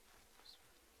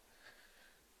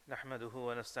نحمده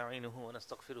ونستعينه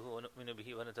ونستغفره ونؤمن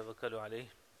به ونتوكل عليه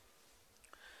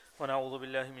ونعوذ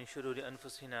بالله من شرور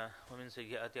أنفسنا ومن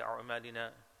سيئات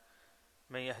أعمالنا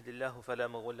من يهد الله فلا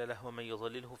مضل له ومن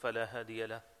يضلله فلا هادي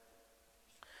له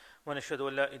ونشهد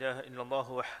أن لا إله إلا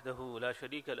الله وحده لا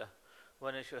شريك له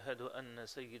ونشهد أن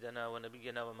سيدنا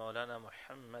ونبينا ومولانا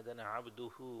محمدا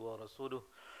عبده ورسوله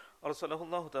أرسله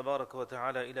الله تبارك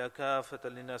وتعالى إلى كافة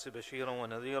للناس بشيرا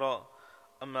ونذيرا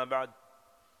أما بعد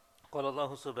قال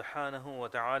الله سبحانه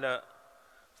وتعالى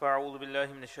فأعوذ بالله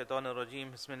من الشيطان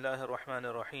الرجيم بسم الله الرحمن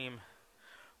الرحيم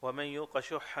ومن يوق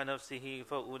شح نفسه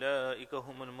فأولئك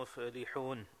هم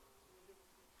المفلحون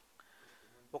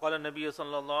وقال النبي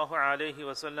صلى الله عليه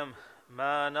وسلم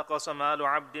ما نقص مال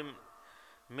عبد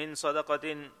من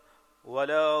صدقة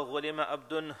ولا ظلم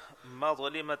عبد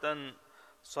مظلمة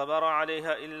صبر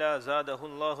عليها إلا زاده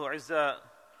الله عزا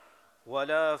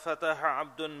ولا فتح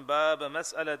عبد باب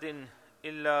مسألة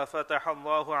إلا فتح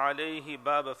الله عليه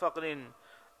باب فقر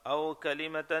أو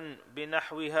كلمة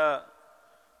بنحوها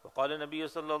وقال النبي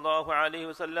صلى الله عليه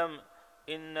وسلم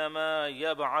إنما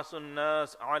يبعث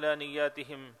الناس على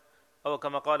نياتهم أو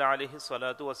كما قال عليه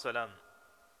الصلاة والسلام.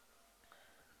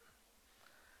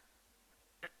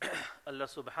 اللہ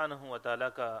سبحانہ و تعالیٰ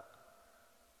کا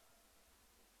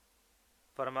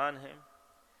فرمان ہے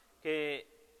کہ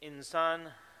انسان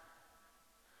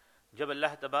جب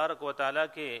اللہ تبارک و تعالیٰ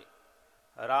کے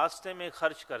راستے میں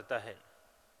خرچ کرتا ہے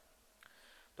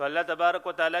تو اللہ تبارک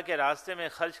و تعالیٰ کے راستے میں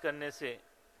خرچ کرنے سے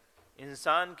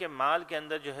انسان کے مال کے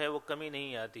اندر جو ہے وہ کمی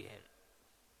نہیں آتی ہے.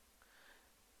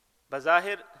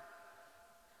 بظاہر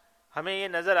ہمیں یہ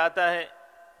نظر آتا ہے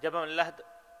جب ہم اللہ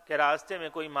کے راستے میں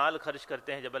کوئی مال خرچ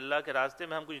کرتے ہیں, جب اللہ کے راستے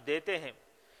میں ہم کچھ دیتے ہیں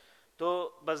تو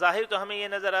بظاہر تو ہمیں یہ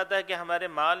نظر آتا ہے کہ ہمارے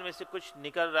مال میں سے کچھ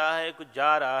نکل رہا ہے, کچھ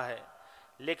جا رہا ہے,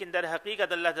 لیکن در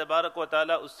حقیقت اللہ تبارک و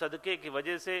تعالیٰ اس صدقے کی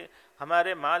وجہ سے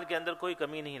ہمارے مال کے اندر کوئی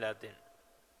کمی نہیں لاتے.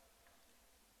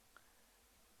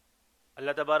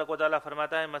 اللہ تبارک و تعالیٰ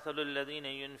فرماتا ہے مثل الذین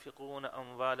ينفقون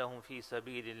اموالهم فی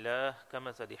سبیل اللہ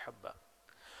کمثل حبہ.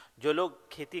 جو لوگ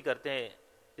کھیتی کرتے ہیں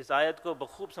اس آیت کو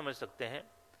بخوب سمجھ سکتے ہیں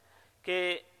کہ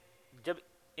جب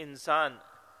انسان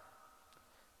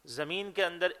زمین کے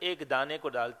اندر ایک دانے کو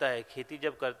ڈالتا ہے, کھیتی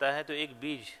جب کرتا ہے تو ایک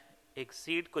بیج, ایک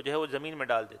سیڈ کو جو ہے وہ زمین میں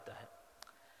ڈال دیتا ہے.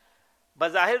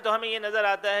 بظاہر تو ہمیں یہ نظر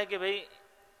آتا ہے کہ بھئی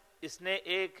اس نے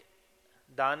ایک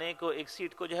دانے کو, ایک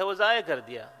سیڈ کو جو ہے وہ ضائع کر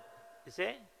دیا,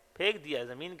 اسے پھینک دیا,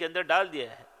 زمین کے اندر ڈال دیا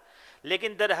ہے,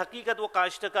 لیکن در حقیقت وہ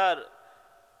کاشتکار,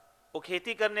 وہ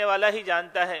کھیتی کرنے والا ہی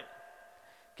جانتا ہے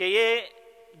کہ یہ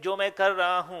جو میں کر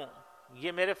رہا ہوں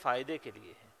یہ میرے فائدے کے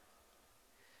لیے ہے.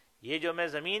 یہ جو میں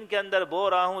زمین کے اندر بو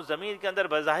رہا ہوں, زمین کے اندر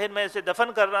بظاہر میں اسے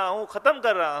دفن کر رہا ہوں, ختم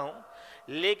کر رہا ہوں,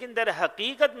 لیکن در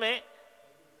حقیقت میں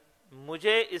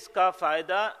مجھے اس کا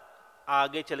فائدہ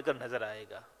آگے چل کر نظر آئے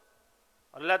گا.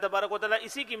 اللہ تبارک و تعالیٰ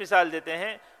اسی کی مثال دیتے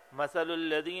ہیں مثل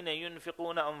الذین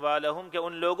ينفقون اموالهم, کہ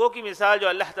ان لوگوں کی مثال جو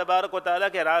اللہ تبارک و تعالیٰ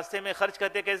کے راستے میں خرچ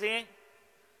کرتے کیسے ہیں,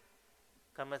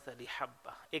 کمثل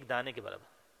حبہ, ایک دانے کے برابر,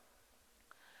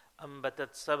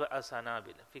 انبتت سبع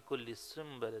سنابل فی کل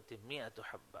سنبلۃ مئۃ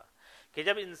حبہ, کہ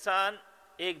جب انسان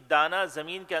ایک دانہ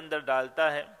زمین کے اندر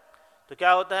ڈالتا ہے تو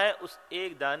کیا ہوتا ہے, اس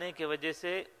ایک دانے کی وجہ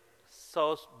سے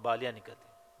 100 بالیاں نکلتی,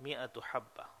 مئۃ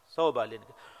حبہ, 100 بالیاں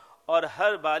نکلتی, اور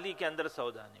ہر بالی کے اندر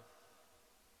 100 دانے.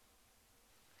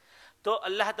 تو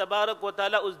اللہ تبارک و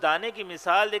تعالیٰ اس دانے کی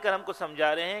مثال دے کر ہم کو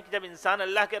سمجھا رہے ہیں کہ جب انسان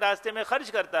اللہ کے راستے میں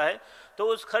خرچ کرتا ہے تو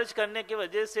اس خرچ کرنے کی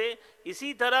وجہ سے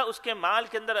اسی طرح اس کے مال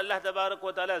کے اندر اللہ تبارک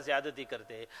و تعالیٰ زیادتی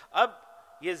کرتے ہیں. اب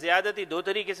یہ زیادتی دو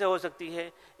طریقے سے ہو سکتی ہے.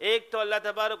 ایک تو اللہ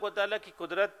تبارک و تعالیٰ کی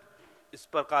قدرت اس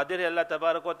پر قادر ہے, اللہ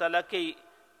تبارک و تعالیٰ کے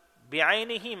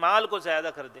بعینہ ہی مال کو زیادہ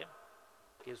کر دے,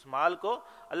 کہ اس مال کو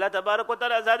اللہ تبارک و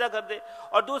تعالیٰ زیادہ کر دے.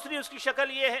 اور دوسری اس کی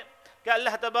شکل یہ ہے کہ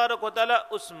اللہ تبارک و تعالیٰ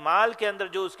اس مال کے اندر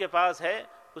جو اس کے پاس ہے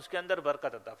اس کے اندر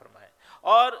برکت عطا فرمائے.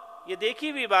 اور یہ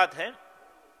دیکھی ہوئی بات ہے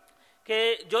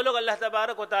کہ جو لوگ اللہ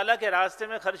تبارک و تعالیٰ کے راستے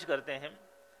میں خرچ کرتے ہیں,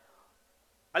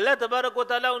 اللہ تبارک و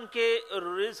تعالیٰ ان کے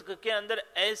رزق کے اندر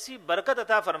ایسی برکت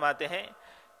عطا فرماتے ہیں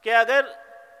کہ اگر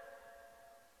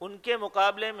ان کے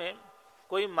مقابلے میں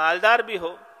کوئی مالدار بھی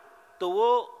ہو تو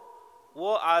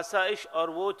وہ آسائش اور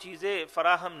وہ چیزیں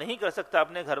فراہم نہیں کر سکتا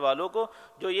اپنے گھر والوں کو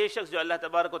جو یہ شخص جو اللہ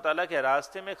تبارک و تعالیٰ کے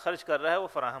راستے میں خرچ کر رہا ہے وہ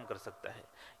فراہم کر سکتا ہے.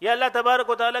 یہ اللہ تبارک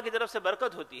و تعالیٰ کی طرف سے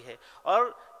برکت ہوتی ہے,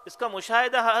 اور اس کا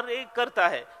مشاہدہ ہر ایک کرتا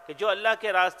ہے کہ جو اللہ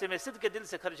کے راستے میں صدق کے دل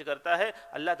سے خرچ کرتا ہے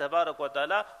اللہ تبارک و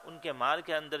تعالیٰ ان کے مال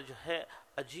کے اندر جو ہے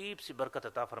عجیب سی برکت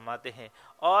عطا فرماتے ہیں,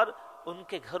 اور ان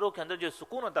کے گھروں کے اندر جو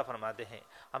سکون عطا فرماتے ہیں.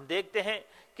 ہم دیکھتے ہیں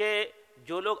کہ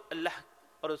جو لوگ اللہ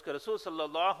اور اس کے رسول صلی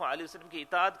اللہ علیہ وسلم کی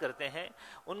اطاعت کرتے ہیں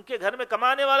ان کے گھر میں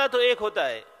کمانے والا تو ایک ہوتا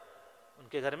ہے, ان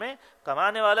کے گھر میں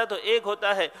کمانے والا تو ایک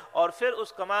ہوتا ہے، اور پھر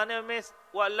اس کمانے میں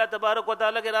وہ اللہ تبارک و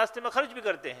تعالیٰ کے راستے میں خرچ بھی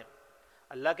کرتے ہیں،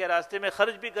 اللہ کے راستے میں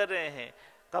خرچ بھی کر رہے ہیں،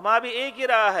 کما بھی ایک ہی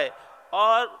رہا ہے،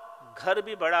 اور گھر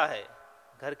بھی بڑا ہے،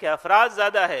 گھر کے افراد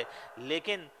زیادہ ہے،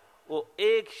 لیکن وہ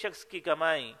ایک شخص کی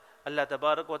کمائی، اللہ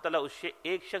تبارک و تعالیٰ اس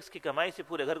ایک شخص کی کمائی سے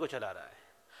پورے گھر کو چلا رہا ہے۔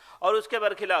 اور اس کے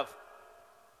برخلاف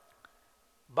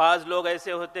بعض لوگ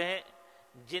ایسے ہوتے ہیں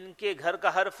جن کے گھر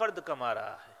کا ہر فرد کما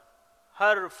رہا ہے،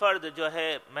 ہر فرد جو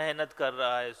ہے محنت کر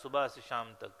رہا ہے صبح سے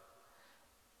شام تک،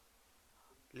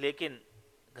 لیکن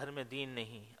گھر میں دین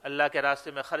نہیں، اللہ کے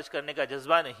راستے میں خرچ کرنے کا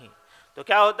جذبہ نہیں، تو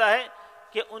کیا ہوتا ہے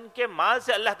کہ ان کے مال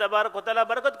سے اللہ تبارک و تعالیٰ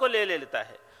برکت کو لے لیتا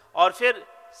ہے، اور پھر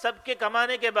سب کے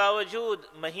کمانے کے باوجود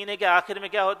مہینے کے آخر میں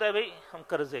کیا ہوتا ہے، بھئی ہم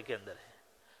قرضے کے اندر ہیں۔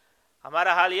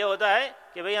 ہمارا حال یہ ہوتا ہے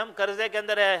کہ بھئی ہم قرضے کے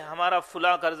اندر ہے، ہمارا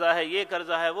فلاں قرضہ ہے، یہ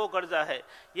قرضہ ہے، وہ قرضہ ہے۔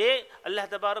 یہ اللہ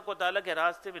تبارک و تعالیٰ کے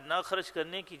راستے میں نہ خرچ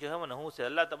کرنے کی جو ہے وہ نحوس ہے۔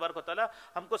 اللہ تبارک و تعالیٰ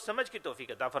ہم کو سمجھ کی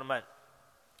توفیق عطا فرمائے۔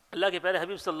 اللہ کے پیارے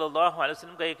حبیب صلی اللہ علیہ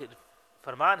وسلم کا ایک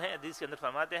فرمان ہے، حدیث کے اندر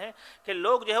فرماتے ہیں کہ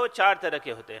لوگ جو ہے وہ چار طرح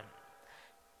کے ہوتے ہیں۔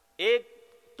 ایک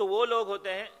تو وہ لوگ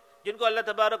ہوتے ہیں جن کو اللہ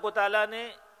تبارک و تعالیٰ نے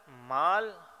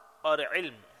مال اور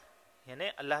علم، یعنی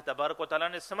اللہ تبارک و تعالیٰ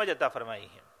نے سمجھ عطا فرمائی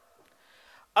ہے۔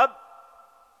 اب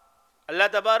اللہ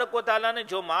تبارک و تعالیٰ نے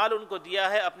جو مال ان کو دیا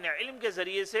ہے اپنے علم کے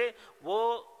ذریعے سے، وہ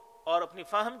اور اپنی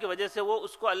فہم کی وجہ سے وہ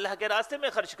اس کو اللہ کے راستے میں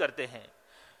خرچ کرتے ہیں،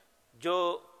 جو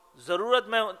ضرورت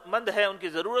مند ہے ان کی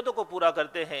ضرورتوں کو پورا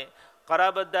کرتے ہیں،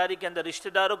 قرابت داری کے اندر رشتہ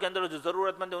داروں کے اندر جو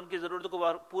ضرورت مند ہے ان کی ضرورتوں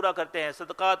کو پورا کرتے ہیں،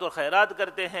 صدقات اور خیرات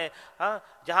کرتے ہیں۔ ہاں،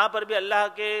 جہاں پر بھی اللہ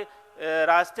کے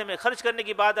راستے میں خرچ کرنے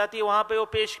کی بات آتی ہے وہاں پہ وہ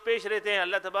پیش رہتے ہیں،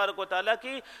 اللہ تبارک و تعالیٰ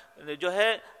کی جو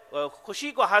ہے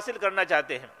خوشی کو حاصل کرنا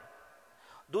چاہتے ہیں۔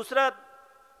 دوسرا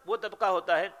وہ طبقہ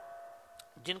ہوتا ہے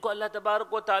جن کو اللہ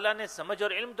تبارک و تعالیٰ نے سمجھ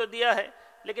اور علم تو دیا ہے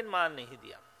لیکن مال نہیں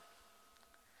دیا۔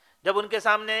 جب ان کے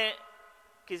سامنے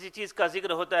کسی چیز کا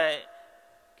ذکر ہوتا ہے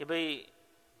کہ بھئی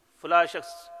فلاں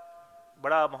شخص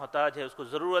بڑا محتاج ہے، اس کو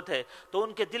ضرورت ہے، تو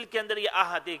ان کے دل کے اندر یہ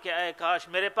آہ آتی ہے کہ اے کاش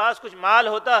میرے پاس کچھ مال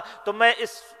ہوتا تو میں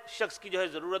اس شخص کی جو ہے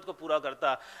ضرورت کو پورا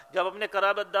کرتا۔ جب اپنے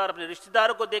قرابت دار، اپنے رشتہ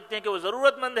داروں کو دیکھتے ہیں کہ وہ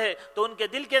ضرورت مند ہے تو ان کے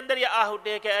دل کے اندر یہ آہ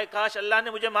اٹھے کہ اے کاش اللہ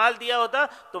نے مجھے مال دیا ہوتا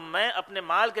تو میں اپنے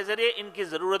مال کے ذریعے ان کی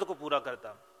ضرورت کو پورا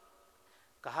کرتا۔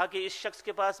 کہا کہ اس شخص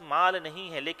کے پاس مال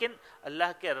نہیں ہے لیکن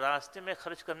اللہ کے راستے میں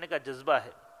خرچ کرنے کا جذبہ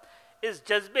ہے، اس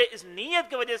جذبے، اس نیت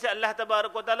کی وجہ سے اللہ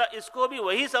تبارک و تعالیٰ اس کو بھی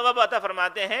وہی ثواب عطا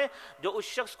فرماتے ہیں جو اس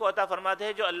شخص کو عطا فرماتے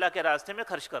ہیں جو اللہ کے راستے میں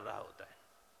خرچ کر رہا ہوتا ہے۔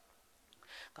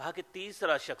 کہا کہ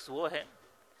تیسرا شخص وہ ہے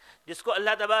جس کو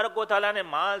اللہ تبارک و تعالیٰ نے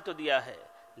مال تو دیا ہے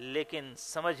لیکن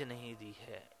سمجھ نہیں دی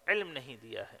ہے، علم نہیں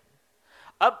دیا ہے۔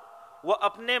 اب وہ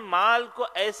اپنے مال کو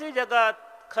ایسی جگہ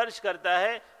خرچ کرتا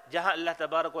ہے جہاں اللہ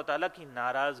تبارک و تعالیٰ کی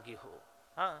ناراضگی ہو۔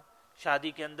 ہاں،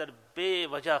 شادی کے اندر بے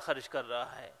وجہ خرچ کر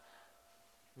رہا ہے،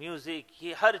 میوزک،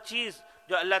 یہ ہر چیز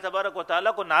جو اللہ تبارک و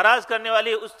تعالیٰ کو ناراض کرنے والی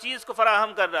ہے اس چیز کو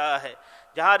فراہم کر رہا ہے۔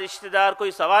 جہاں رشتہ دار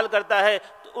کوئی سوال کرتا ہے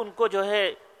تو ان کو جو ہے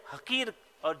حقیر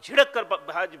اور جھڑک کر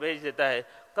بھیج دیتا ہے۔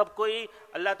 کب کوئی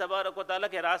اللہ تبارک و تعالیٰ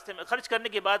کے راستے میں خرچ کرنے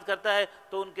کی بات کرتا ہے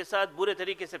تو ان کے ساتھ برے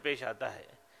طریقے سے پیش آتا ہے۔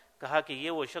 کہا کہ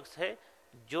یہ وہ شخص ہے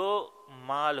جو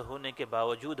مال ہونے کے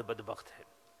باوجود بدبخت ہے،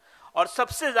 اور سب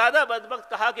سے زیادہ بدبخت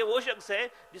کہا کہ وہ شخص ہے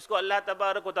جس کو اللہ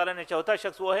تبارک و تعالیٰ نے، چوتھا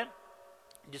شخص وہ ہے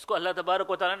جس کو اللہ تبارک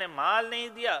و تعالیٰ نے مال نہیں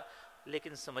دیا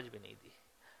لیکن سمجھ بھی نہیں دی۔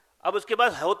 اب اس کے بعد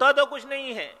ہوتا تو کچھ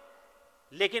نہیں ہے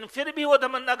لیکن پھر بھی وہ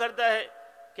تمنا کرتا ہے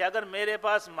کہ اگر میرے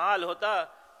پاس مال ہوتا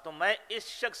تو میں اس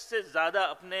شخص سے زیادہ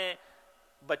اپنے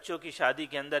بچوں کی شادی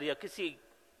کے اندر یا کسی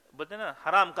بولتے نا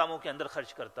حرام کاموں کے اندر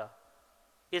خرچ کرتا۔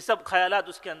 یہ سب خیالات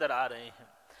اس کے اندر آ رہے ہیں۔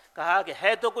 کہا کہ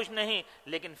ہے تو کچھ نہیں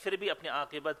لیکن پھر بھی اپنی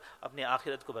عاقبت، اپنی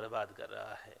آخرت کو برباد کر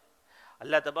رہا ہے۔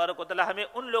 اللہ تبارک و تعالی ہمیں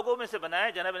ان لوگوں میں سے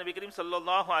بنائے۔ جناب نبی کریم صلی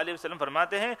اللہ علیہ وسلم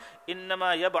فرماتے ہیں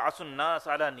انما یبعث الناس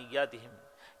علی نیاتہم،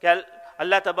 کہ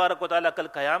اللہ تبارک و تعالی کل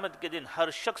قیامت کے دن ہر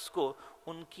شخص کو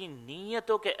ان کی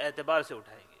نیتوں کے اعتبار سے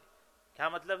اٹھائیں گے۔ کیا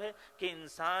مطلب ہے کہ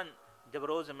انسان جب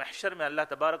روز محشر میں اللہ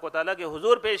تبارک و تعالی کے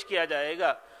حضور پیش کیا جائے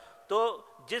گا تو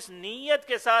جس نیت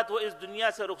کے ساتھ وہ اس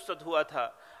دنیا سے رخصت ہوا تھا،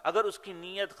 اگر اس کی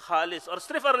نیت خالص اور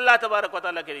صرف اللہ تبارک و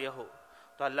تعالی کے لیے ہو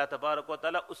تو اللہ تبارک و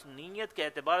تعالیٰ اس نیت کے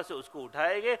اعتبار سے اس کو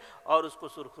اٹھائے گے اور اس کو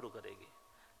سرخرو کرے گے،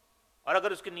 اور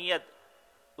اگر اس کی نیت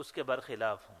اس کے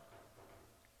برخلاف ہوں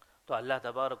تو اللہ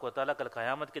تبارک و تعالیٰ کل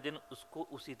قیامت کے دن اس کو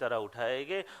اسی طرح اٹھائے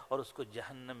گے اور اس کو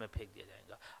جہنم میں پھینک دیا جائے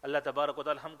گا۔ اللہ تبارک و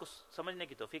تعالیٰ ہم کو سمجھنے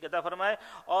کی توفیق عطا فرمائے،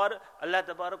 اور اللہ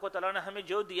تبارک و تعالیٰ نے ہمیں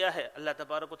جو دیا ہے اللہ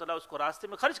تبارک و تعالیٰ اس کو راستے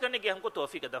میں خرچ کرنے کی ہم کو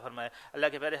توفیق عطا فرمائے۔ اللہ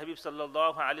کے پیارے حبیب صلی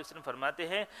اللہ علیہ وسلم فرماتے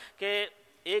ہیں کہ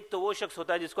ایک تو وہ شخص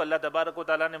ہوتا ہے جس کو اللہ تبارک و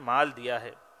تعالیٰ نے مال دیا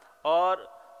ہے اور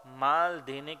مال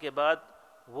دینے کے بعد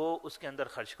وہ اس کے اندر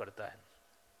خرچ کرتا ہے،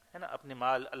 ہے نا، اپنے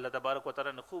مال اللہ تبارک و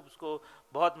تعالیٰ نے خوب اس کو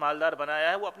بہت مالدار بنایا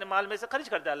ہے، وہ اپنے مال میں سے خرچ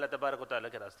کرتا ہے اللہ تبارک و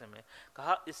تعالیٰ کے راستے میں.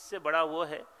 کہا اس سے بڑا وہ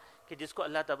ہے کہ جس کو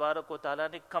اللہ تبارک و تعالیٰ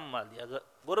نے کم مال دیا،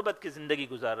 غربت کی زندگی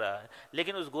گزار رہا ہے،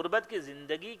 لیکن اس غربت کی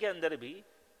زندگی کے اندر بھی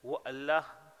وہ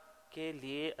اللہ کے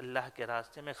لیے اللہ کے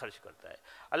راستے میں خرچ کرتا ہے.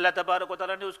 اللہ تبارک و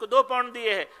تعالیٰ نے اس کو 2 پاؤنڈ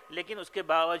دیے ہیں، لیکن اس کے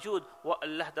باوجود وہ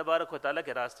اللہ تبارک و تعالیٰ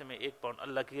کے راستے میں 1 پاؤنڈ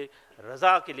اللہ کی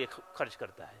رضا کے لیے خرچ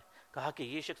کرتا ہے. کہا کہ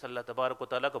یہ شخص اللہ تبارک و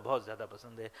تعالیٰ کو بہت زیادہ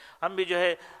پسند ہے. ہم بھی جو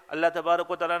ہے اللہ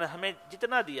تبارک و تعالیٰ نے ہمیں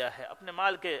جتنا دیا ہے اپنے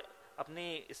مال کے،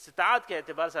 اپنی استطاعت کے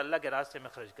اعتبار سے اللہ کے راستے میں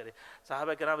خرچ کرے.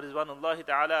 صحابہ کرام رضوان اللہ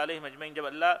تعالی علیہم اجمعین، جب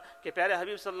اللہ کے پیارے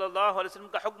حبیب صلی اللہ علیہ وسلم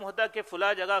کا حکم ہوتا کہ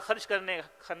فلاں جگہ خرچ کرنے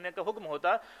کا حکم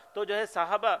ہوتا، تو جو ہے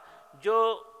صحابہ جو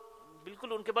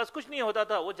بالکل ان کے پاس کچھ نہیں ہوتا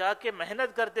تھا، وہ جا کے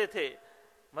محنت کرتے تھے،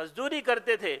 مزدوری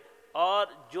کرتے تھے، اور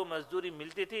جو مزدوری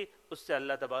ملتی تھی اس سے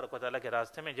اللہ تبارک و تعالیٰ کے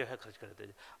راستے میں جو ہے خرچ کرتے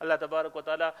تھے. اللہ تبارک و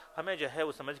تعالیٰ ہمیں جو ہے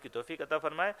وہ سمجھ کی توفیق عطا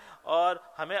فرمائے، اور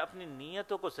ہمیں اپنی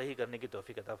نیتوں کو صحیح کرنے کی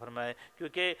توفیق عطا فرمائے،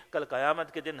 کیونکہ کل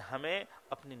قیامت کے دن ہمیں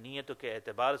اپنی نیتوں کے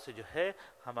اعتبار سے جو ہے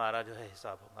ہمارا جو ہے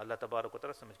حساب ہوگا. اللہ تبارک و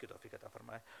تعالیٰ سمجھ کی توفیق عطا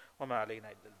فرمائے. وما علینا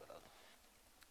الا البلاغ.